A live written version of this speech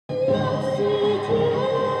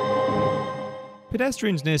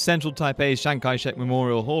Pedestrians near central Taipei's kai-shek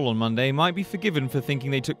Memorial Hall on Monday might be forgiven for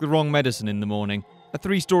thinking they took the wrong medicine in the morning. A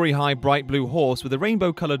 3-story high bright blue horse with a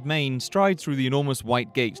rainbow-coloured mane strides through the enormous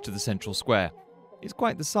white gates to the central square. It's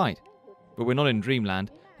quite the sight. But we're not in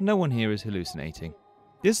dreamland, and no one here is hallucinating.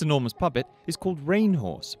 This enormous puppet is called Rain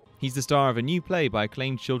Horse. He's the star of a new play by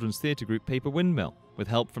acclaimed children's theatre group Paper Windmill, with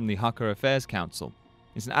help from the Hakka Affairs Council.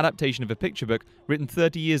 It's an adaptation of a picture book written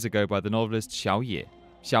 30 years ago by the novelist Xiao Ye.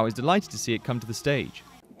 Xiao is delighted to see it come to the stage.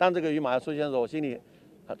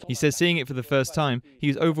 He says seeing it for the first time, he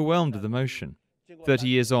is overwhelmed with emotion. 30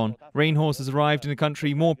 years on, Rain Horse has arrived in a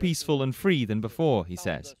country more peaceful and free than before, he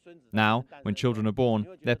says. Now, when children are born,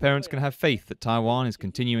 their parents can have faith that Taiwan is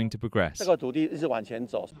continuing to progress.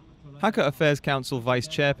 Hakka Affairs Council Vice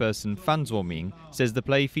Chairperson Fan Zuoming says the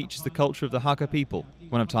play features the culture of the Hakka people,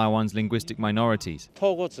 one of Taiwan's linguistic minorities.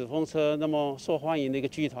 He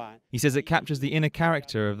says it captures the inner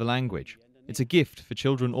character of the language. It's a gift for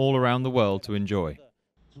children all around the world to enjoy.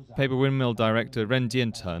 Paper Windmill director Ren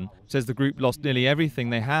Jianteng says the group lost nearly everything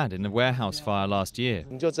they had in a warehouse fire last year.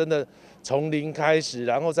 He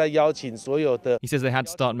says they had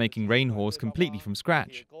to start making Rain Horse completely from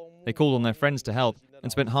scratch. They called on their friends to help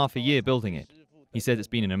and spent half a year building it. He said it's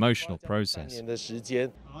been an emotional process.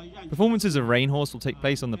 Performances of Rain Horse will take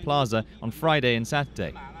place on the plaza on Friday and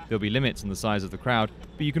Saturday. There'll be limits on the size of the crowd,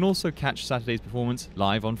 but you can also catch Saturday's performance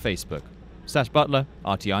live on Facebook. Sash Butler,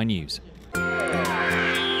 RTI News.